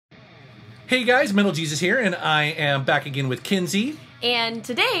Hey guys, Metal Jesus here, and I am back again with Kinsey. And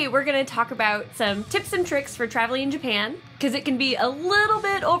today we're going to talk about some tips and tricks for traveling in Japan, because it can be a little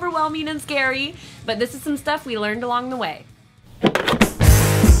bit overwhelming and scary, but this is some stuff we learned along the way.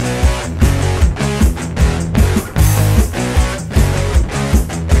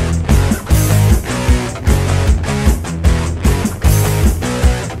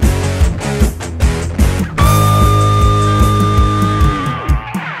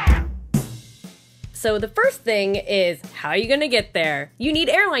 So the first thing is, how are you gonna get there? You need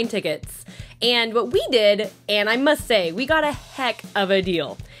airline tickets. And what we did, and I must say, we got a heck of a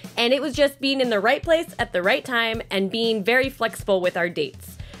deal. And it was just being in the right place at the right time and being very flexible with our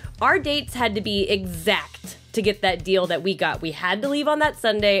dates. Our dates had to be exact to get that deal that we got. We had to leave on that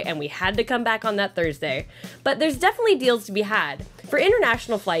Sunday and we had to come back on that Thursday. But there's definitely deals to be had. For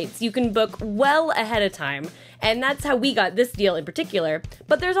international flights, you can book well ahead of time, and that's how we got this deal in particular.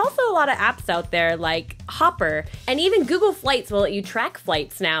 But there's also a lot of apps out there like Hopper, and even Google Flights will let you track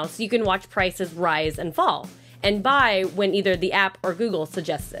flights now so you can watch prices rise and fall, and buy when either the app or Google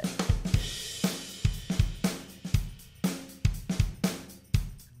suggests it.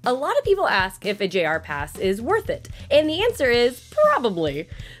 A lot of people ask if a JR pass is worth it, and the answer is probably.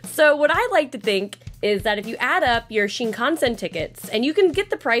 So what I like to think is that if you add up your Shinkansen tickets, and you can get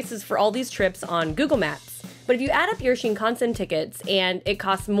the prices for all these trips on Google Maps, but if you add up your Shinkansen tickets and it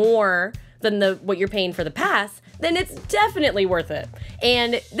costs more than what you're paying for the pass, then it's definitely worth it.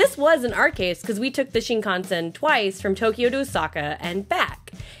 And this was in our case because we took the Shinkansen twice from Tokyo to Osaka and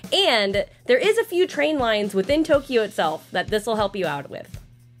back. And there is a few train lines within Tokyo itself that this will help you out with.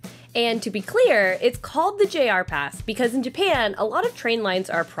 And to be clear, it's called the JR Pass because in Japan, a lot of train lines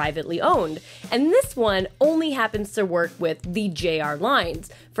are privately owned, and this one only happens to work with the JR lines.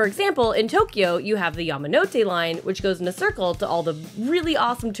 For example, in Tokyo, you have the Yamanote line, which goes in a circle to all the really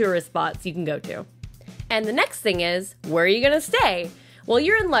awesome tourist spots you can go to. And the next thing is, where are you gonna stay? Well,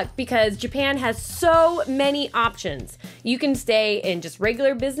 you're in luck because Japan has so many options. You can stay in just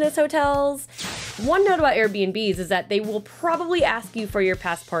regular business hotels. One note about Airbnbs is that they will probably ask you for your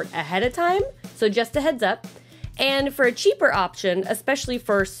passport ahead of time, so just a heads up. And for a cheaper option, especially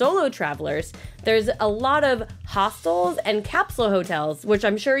for solo travelers, there's a lot of hostels and capsule hotels, which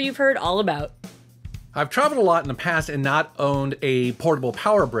I'm sure you've heard all about. I've traveled a lot in the past and not owned a portable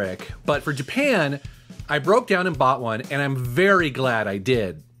power brick, but for Japan, I broke down and bought one, and I'm very glad I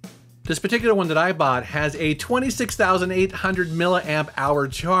did. This particular one that I bought has a 26,800 milliamp hour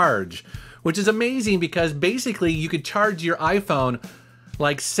charge, which is amazing because basically you could charge your iPhone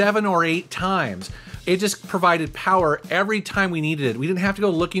like 7 or 8 times. It just provided power every time we needed it. We didn't have to go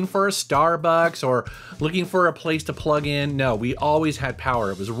looking for a Starbucks or looking for a place to plug in. No, we always had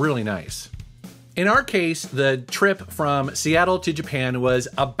power. It was really nice. In our case, the trip from Seattle to Japan was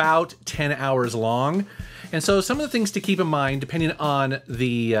about 10 hours long. And so some of the things to keep in mind, depending on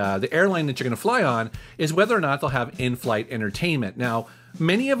the airline that you're going to fly on, is whether or not they'll have in-flight entertainment. Now,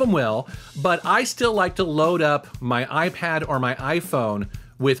 many of them will, but I still like to load up my iPad or my iPhone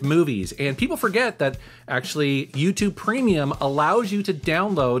with movies. And people forget that actually YouTube Premium allows you to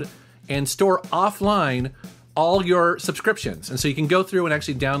download and store offline all your subscriptions. And so you can go through and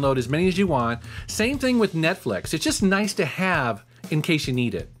actually download as many as you want. Same thing with Netflix. It's just nice to have in case you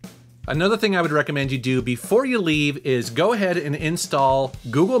need it. Another thing I would recommend you do before you leave is go ahead and install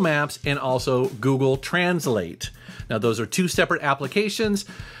Google Maps and also Google Translate. Now, those are two separate applications.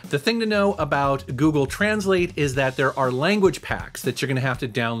 The thing to know about Google Translate is that there are language packs that you're gonna have to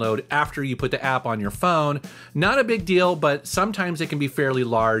download after you put the app on your phone. Not a big deal, but sometimes it can be fairly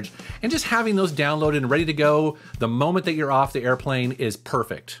large. And just having those downloaded and ready to go the moment that you're off the airplane is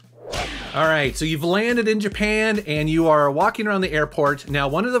perfect. All right, so you've landed in Japan and you are walking around the airport. Now,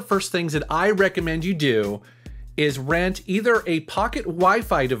 one of the first things that I recommend you do is rent either a pocket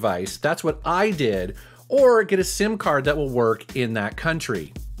Wi-Fi device, that's what I did, or get a SIM card that will work in that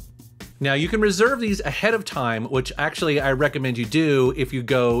country. Now, you can reserve these ahead of time, which actually I recommend you do if you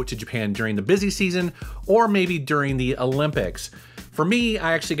go to Japan during the busy season or maybe during the Olympics. For me,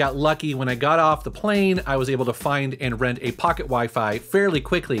 I actually got lucky. When I got off the plane, I was able to find and rent a pocket Wi-Fi fairly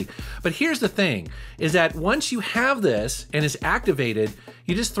quickly. But here's the thing, is that once you have this and it's activated,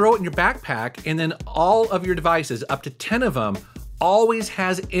 you just throw it in your backpack and then all of your devices, up to 10 of them, always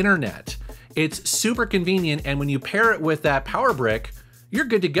has internet. It's super convenient, and when you pair it with that power brick, you're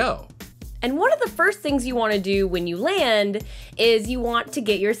good to go. And one of the first things you want to do when you land is you want to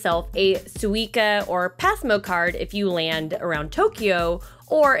get yourself a Suica or Passmo card if you land around Tokyo,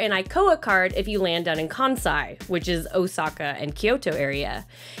 or an Ikoa card if you land down in Kansai, which is Osaka and Kyoto area.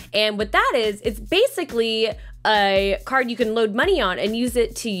 And what that is, it's basically a card you can load money on and use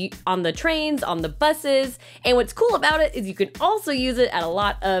it on the trains, on the buses. And what's cool about it is you can also use it at a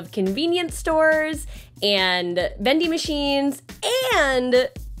lot of convenience stores and vending machines, and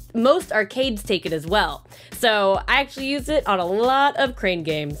most arcades take it as well. So I actually use it on a lot of crane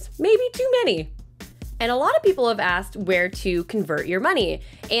games, maybe too many. And a lot of people have asked where to convert your money.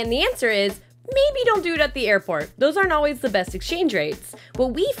 And the answer is, maybe don't do it at the airport. Those aren't always the best exchange rates.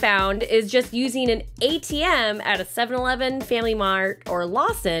 What we found is just using an ATM at a 7-Eleven, Family Mart, or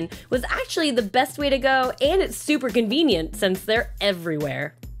Lawson was actually the best way to go, and it's super convenient since they're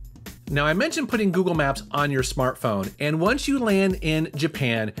everywhere. Now, I mentioned putting Google Maps on your smartphone, and once you land in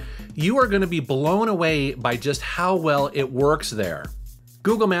Japan, you are going to be blown away by just how well it works there.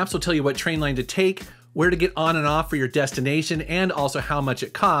 Google Maps will tell you what train line to take, where to get on and off for your destination, and also how much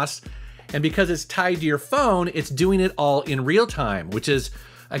it costs. And because it's tied to your phone, it's doing it all in real time, which is,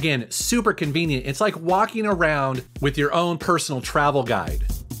 again, super convenient. It's like walking around with your own personal travel guide.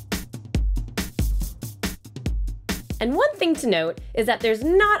 And one thing to note is that there's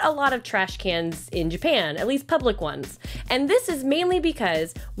not a lot of trash cans in Japan, at least public ones. And this is mainly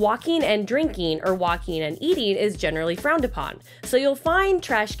because walking and drinking or walking and eating is generally frowned upon. So you'll find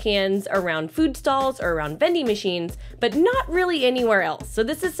trash cans around food stalls or around vending machines, but not really anywhere else. So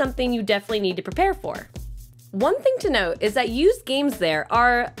this is something you definitely need to prepare for. One thing to note is that used games there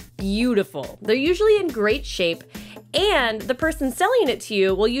are beautiful. They're usually in great shape, and the person selling it to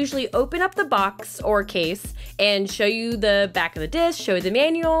you will usually open up the box or case and show you the back of the disc, show you the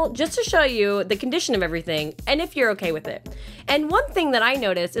manual, just to show you the condition of everything and if you're okay with it. And one thing that I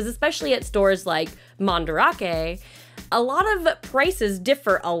noticed is, especially at stores like Mandarake, a lot of prices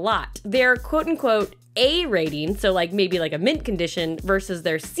differ a lot. They're quote-unquote A rating, so like maybe like a mint condition, versus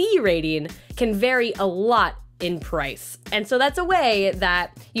their C rating can vary a lot in price. And so that's a way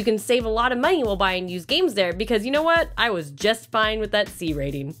that you can save a lot of money while buying used games there, because you know what? I was just fine with that C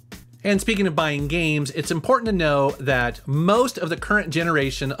rating. And speaking of buying games, it's important to know that most of the current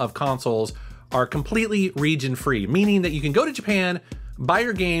generation of consoles are completely region-free, meaning that you can go to Japan, buy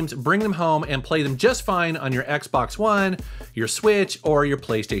your games, bring them home, and play them just fine on your Xbox One, your Switch, or your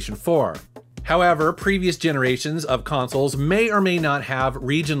PlayStation 4. However, previous generations of consoles may or may not have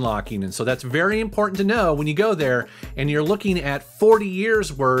region locking, and so that's very important to know when you go there and you're looking at 40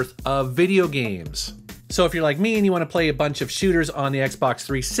 years worth of video games. So if you're like me and you want to play a bunch of shooters on the Xbox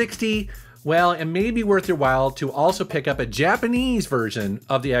 360, well, it may be worth your while to also pick up a Japanese version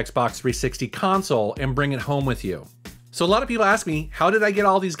of the Xbox 360 console and bring it home with you. So a lot of people ask me, how did I get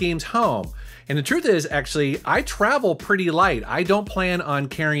all these games home? And the truth is, actually, I travel pretty light. I don't plan on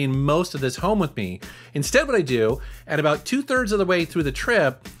carrying most of this home with me. Instead, what I do, at about 2/3 of the way through the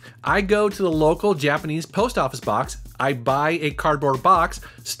trip, I go to the local Japanese post office box, I buy a cardboard box,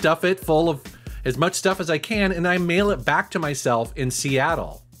 stuff it full of as much stuff as I can, and I mail it back to myself in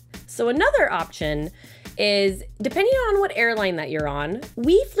Seattle. So another option is, depending on what airline that you're on,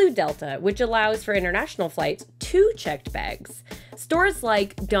 we flew Delta, which allows for international flights 2 checked bags. Stores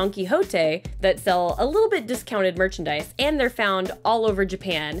like Don Quixote that sell a little bit discounted merchandise, and they're found all over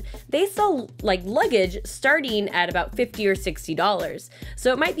Japan, they sell like luggage starting at about $50 or $60.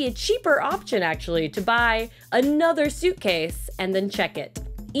 So it might be a cheaper option actually to buy another suitcase and then check it.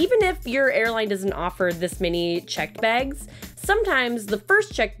 Even if your airline doesn't offer this many checked bags, sometimes the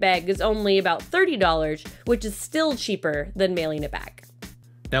first checked bag is only about $30, which is still cheaper than mailing it back.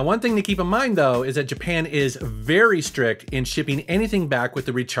 Now, one thing to keep in mind though is that Japan is very strict in shipping anything back with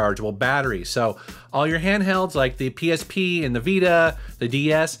the rechargeable battery. So all your handhelds like the PSP and the Vita, the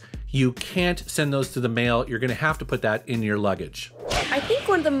DS, you can't send those through the mail. You're gonna have to put that in your luggage. I think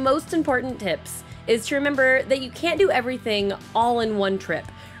one of the most important tips is to remember that you can't do everything all in one trip.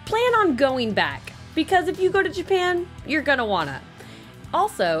 Plan on going back, because if you go to Japan, you're gonna wanna.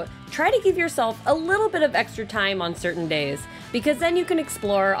 Also, try to give yourself a little bit of extra time on certain days, because then you can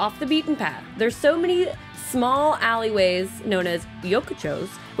explore off the beaten path. There's so many small alleyways known as yokuchos,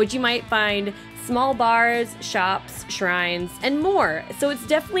 which you might find small bars, shops, shrines, and more. So it's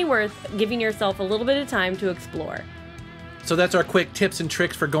definitely worth giving yourself a little bit of time to explore. So that's our quick tips and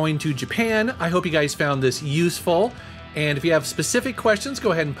tricks for going to Japan. I hope you guys found this useful. And if you have specific questions,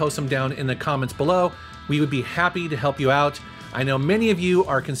 go ahead and post them down in the comments below. We would be happy to help you out. I know many of you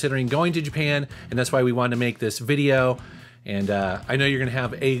are considering going to Japan, and that's why we wanted to make this video. And I know you're gonna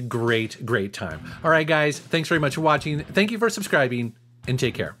have a great time. All right, guys, thanks very much for watching. Thank you for subscribing, and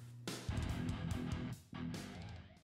take care.